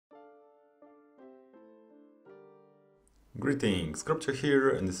Greetings, Grubcia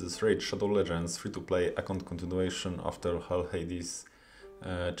here, and this is Raid Shadow Legends free-to-play account continuation after Hell Hades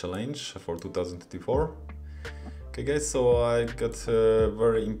challenge for 2024. Okay guys, so I got a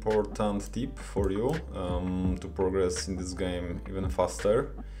very important tip for you to progress in this game even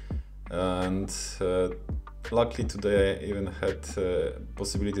faster. And luckily today I even had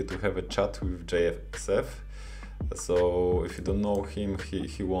possibility to have a chat with JSF. So if you don't know him,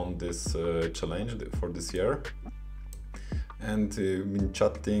 he won this challenge for this year. And we've been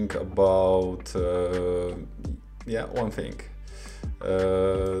chatting about one thing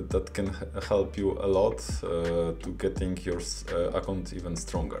that can help you a lot to getting your account even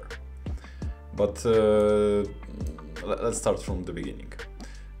stronger. But let's start from the beginning.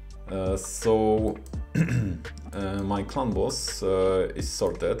 My clan boss is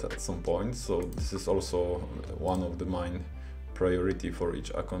sorted at some point, so this is also one of the main priority for each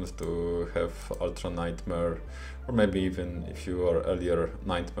account to have Ultra Nightmare, or maybe even if you are earlier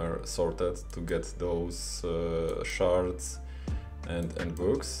Nightmare sorted to get those shards and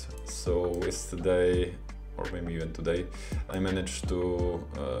books. So yesterday, or maybe even today, I managed to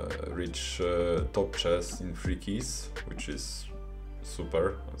reach top chest in 3 keys, which is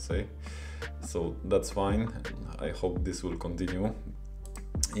super, I would say. So that's fine. I hope this will continue.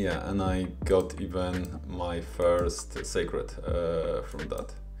 Yeah, and I got even my first sacred from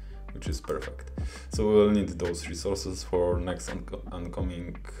that, which is perfect. So we will need those resources for next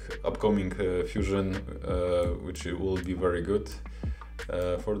upcoming fusion, which will be very good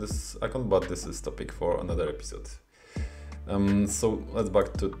for this account, but this is topic for another episode. So let's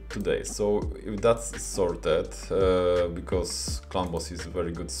back to today. So if that's sorted, because clan boss is a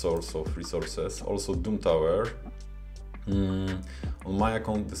very good source of resources, also Doom Tower. On my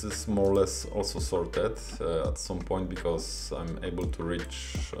account this is more or less also sorted at some point, because I'm able to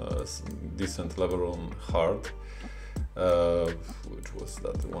reach decent level on hard, which was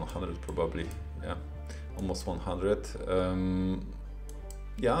that 100 probably, yeah, almost 100.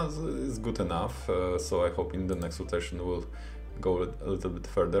 Yeah, it's good enough, so I hope in the next rotation we'll go a little bit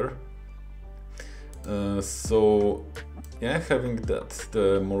further. So yeah, having that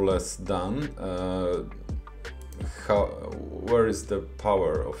more or less done, where is the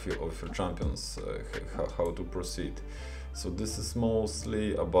power of your champions, how to proceed. So this is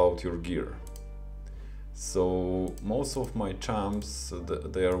mostly about your gear. So most of my champs,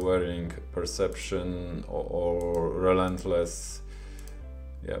 they are wearing Perception or Relentless,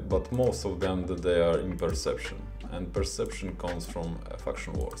 yeah, but most of them they are in Perception, and Perception comes from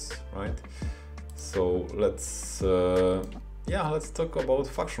Faction Wars, right? So let's talk about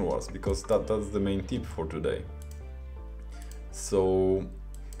Faction Wars, because that's the main tip for today. So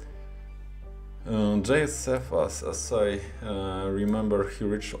JSF, as I remember, he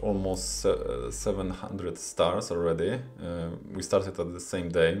reached almost 700 stars already. We started at the same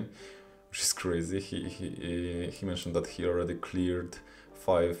day, which is crazy. He mentioned that he already cleared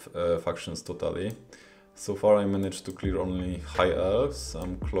 5 factions totally. So far I managed to clear only High Elves.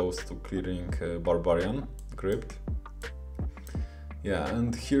 I'm close to clearing Barbarian Crypt. Yeah,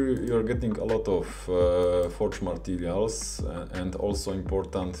 and here you're getting a lot of forge materials, and also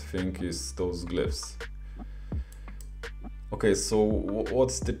important thing is those glyphs. Okay, so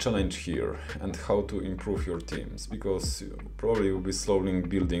what's the challenge here and how to improve your teams? Because you probably will be slowly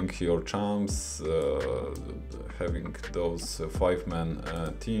building your champs, having those 5-man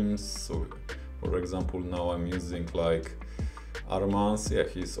teams. So for example, now I'm using like Armans, yeah,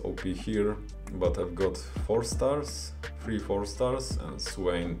 he's OP here, but I've got 4 stars, 3 4 stars, and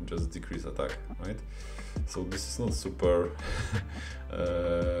Swain just decrease attack, right? So this is not super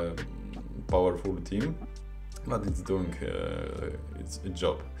powerful team, but it's doing its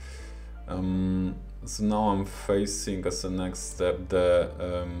job. So now I'm facing as a next step the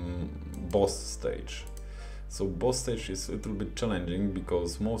boss stage. So boss stage is a little bit challenging,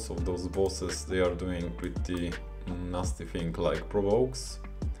 because most of those bosses, they are doing pretty nasty thing like provokes,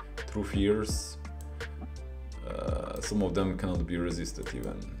 true fears. Some of them cannot be resisted,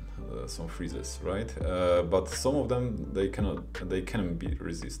 even some freezes, right? But some of them they can be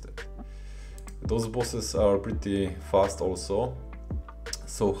resisted. Those bosses are pretty fast also.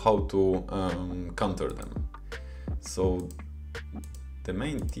 So how to counter them? So the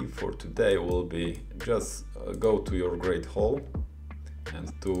main tip for today will be just go to your Great Hall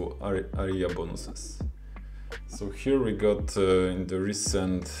and to area bonuses. So here we got in the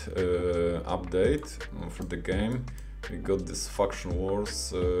recent update for the game, we got this Faction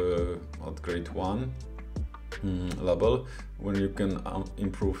Wars at grade 1 level, when you can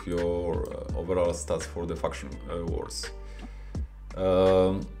improve your overall stats for the Faction Wars.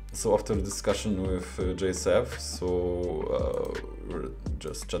 So after discussion with JSF, so we're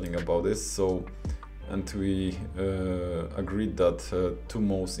just chatting about this. So, and we agreed that two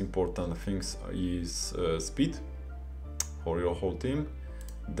most important things is speed for your whole team,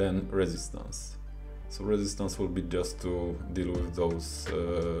 then resistance. So resistance will be just to deal with those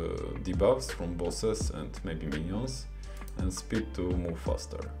debuffs from bosses and maybe minions, and speed to move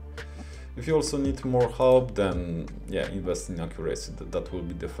faster. If you also need more help, then yeah, invest in accuracy. That will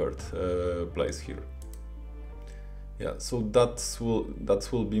be the third place here. Yeah, so that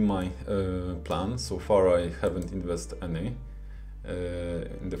will be my plan. So far I haven't invested any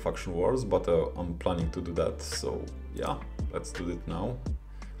in the faction wars, but I'm planning to do that. So yeah, let's do it now.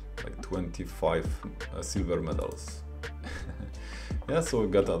 Like 25 silver medals. Yeah, so we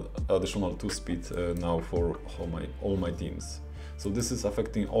got an additional 2 speed now for all my teams. So this is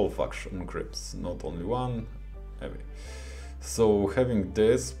affecting all faction crypts, not only one. Heavy. So having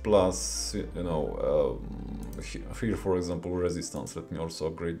this plus, you know, here for example resistance. Let me also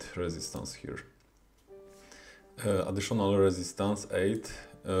upgrade resistance here. Additional resistance 8.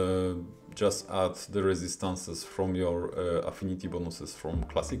 Just add the resistances from your affinity bonuses from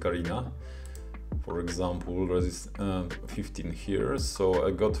Classic Arena. For example, 15 here. So I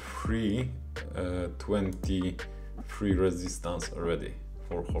got 23 resistance already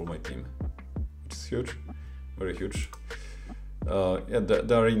for all my team, which is huge, very huge. Yeah,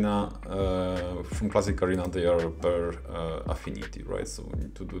 the arena from Classic Arena, they are per affinity, right? So we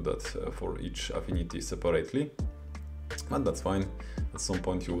need to do that for each affinity separately, but that's fine. At some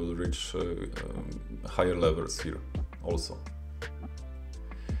point you will reach higher levels here also.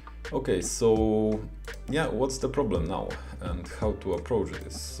 Okay, so yeah, what's the problem now and how to approach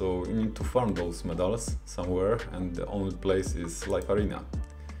this? So you need to farm those medals somewhere, and the only place is Life Arena.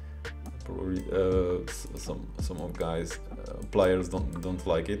 Probably some of guys, players don't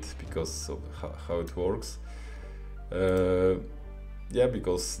like it because of how it works. Yeah,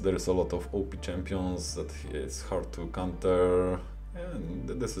 because there's a lot of OP champions that it's hard to counter, and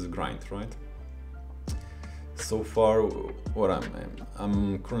this is grind, right? So far, what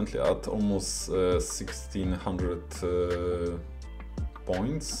I'm currently at almost 1600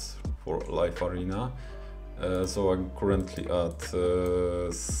 points for Life Arena. So I'm currently at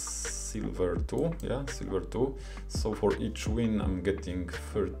silver 2, yeah, silver 2. So for each win, I'm getting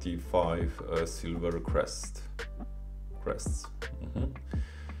 35 silver crests.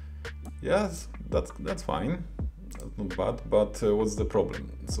 Yes, that's fine. That's not bad, but what's the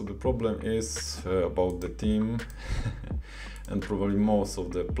problem? So the problem is about the team and probably most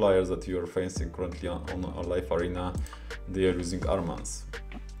of the players that you are facing currently on a Life Arena, they are using Armans.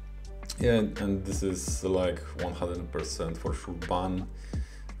 Yeah, and this is like 100% for sure ban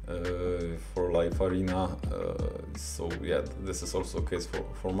for Life Arena. So yeah, this is also a case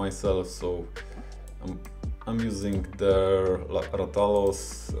for myself. So I'm using their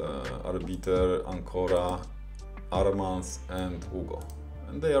Ratalos, Arbiter, Ancora, Armans and Hugo,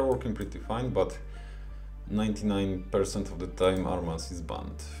 and they are working pretty fine, but 99% of the time Armans is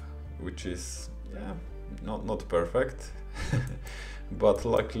banned, which is, yeah, not perfect. But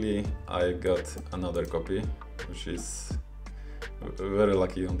luckily I got another copy, which is very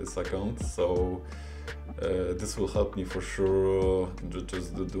lucky on this account, so this will help me for sure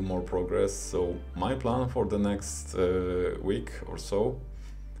just to do more progress. So my plan for the next week or so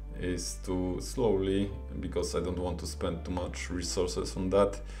is to slowly, because I don't want to spend too much resources on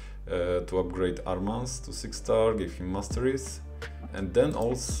that, to upgrade Armans to 6-star, give him masteries, and then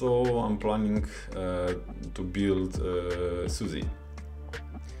also I'm planning to build Suzy.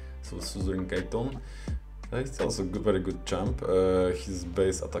 So Suzy Kaiton, he's also a very good champ. His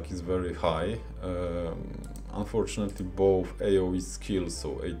base attack is very high. Unfortunately, both AoE skills,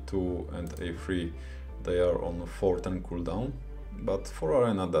 so A2 and A3, they are on 4-10 cooldown. But for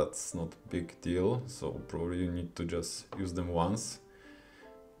Arena that's not a big deal, so probably you need to just use them once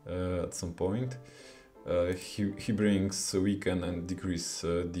at some point. He brings weaken and decrease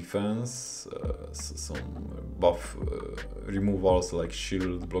defense, some buff removals like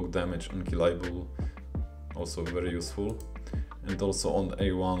shield, block damage, unkillable, also very useful. And also on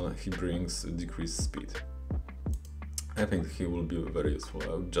A1 he brings decreased speed. I think he will be very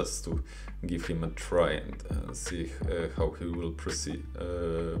useful, just to give him a try and see how he will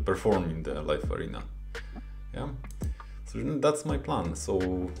perform in the Life Arena. Yeah, so that's my plan.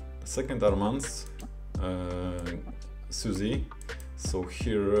 So second Armans, Suzy. So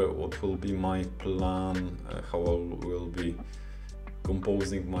here what will be my plan, how I will be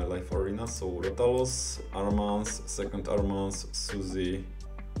composing my Life Arena. So Ratalos, Armans, second Armans, Suzy,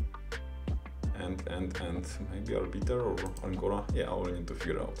 and and maybe Arbiter or Angora. Yeah, I will need to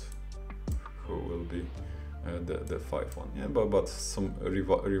figure out who will be the 5-1. Yeah, but some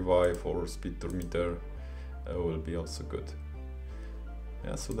revive or speed meter will be also good.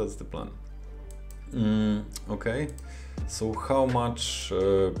 Yeah, so that's the plan. Okay, so how much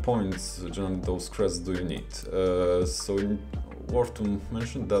points generally those crests do you need? So worth to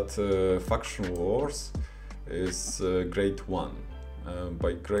mention that Faction Wars is grade 1.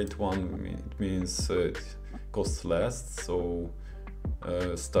 By grade 1 it means it costs less, so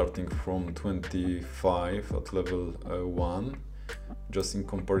starting from 25 at level 1, just in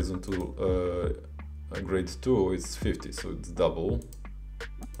comparison to grade 2 it's 50, so it's double,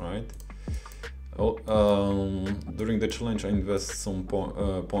 right? During the challenge I invest some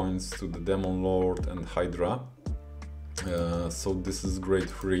points to the Demon Lord and Hydra, so this is grade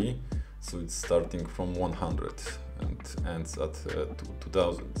 3, so it's starting from 100 and ends at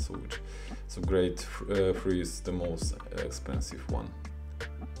 2000, so grade 3 is the most expensive one.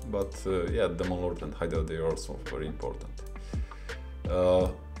 But yeah, Demon Lord and Hydra, they are also very important.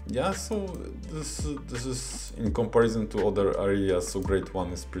 Yeah, so this is in comparison to other areas, so grade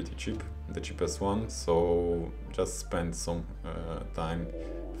 1 is pretty cheap, the cheapest one, so just spend some time,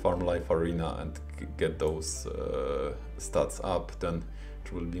 farm life arena and get those stats up, then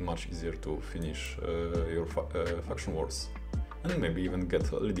it will be much easier to finish your faction wars and maybe even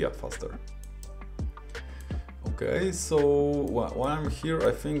get Lydia faster. Okay, so while I'm here,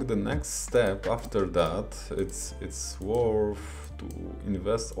 I think the next step after that, it's worth to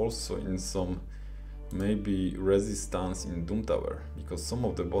invest also in some maybe resistance in Doom Tower, because some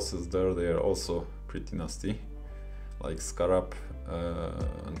of the bosses there, they are also pretty nasty, like Scarab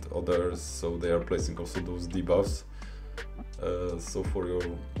and others, so they are placing also those debuffs. So for your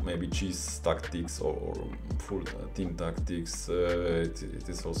maybe cheese tactics or full team tactics, it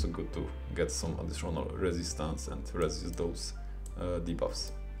is also good to get some additional resistance and resist those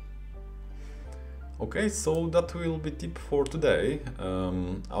debuffs. Okay, so that will be tip for today.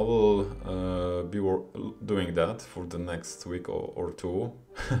 I will be doing that for the next week or two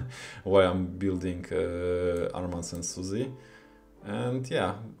while I'm building Armans and Suzy. And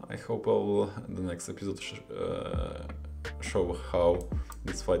yeah, I hope I will in the next episode show how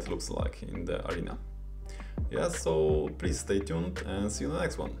this fight looks like in the arena. Yeah, so please stay tuned and see you in the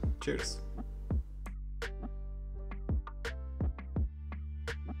next one. Cheers!